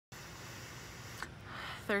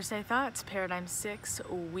Thursday Thoughts, Paradigm 6,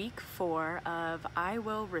 Week 4 of I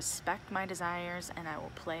will respect my desires and I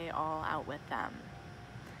will play all out with them.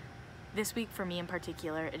 This week for me in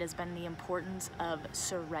particular, it has been the importance of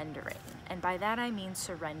surrendering. And by that I mean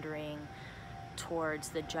surrendering towards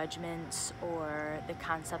the judgments or the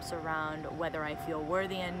concepts around whether I feel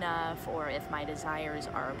worthy enough or if my desires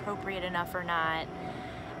are appropriate enough or not.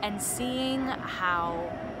 And seeing how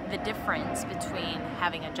the difference between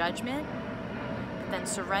having a judgment then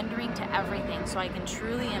surrendering to everything so I can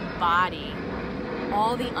truly embody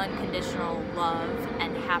all the unconditional love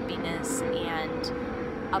and happiness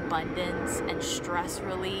and abundance and stress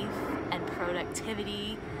relief and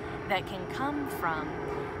productivity that can come from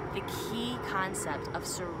the key concept of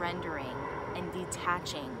surrendering and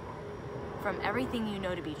detaching from everything you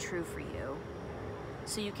know to be true for you,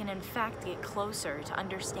 so you can in fact get closer to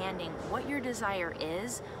understanding what your desire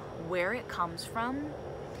is, where it comes from,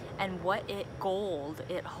 and what gold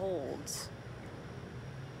it holds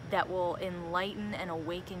that will enlighten and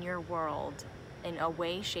awaken your world in a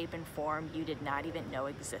way, shape, and form you did not even know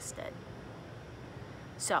existed.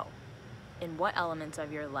 So, in what elements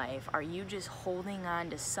of your life are you just holding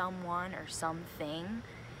on to someone or something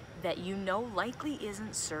that you know likely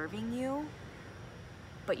isn't serving you,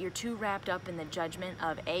 but you're too wrapped up in the judgment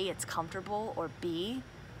of A, it's comfortable, or B,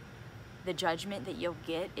 the judgment that you'll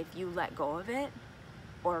get if you let go of it,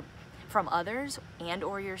 or from others and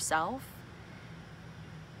or yourself,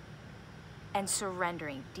 and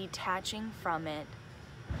surrendering, detaching from it,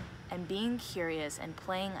 and being curious and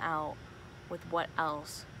playing out with what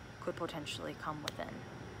else could potentially come within.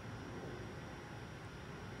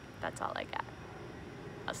 That's all I got.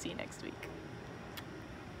 I'll see you next week.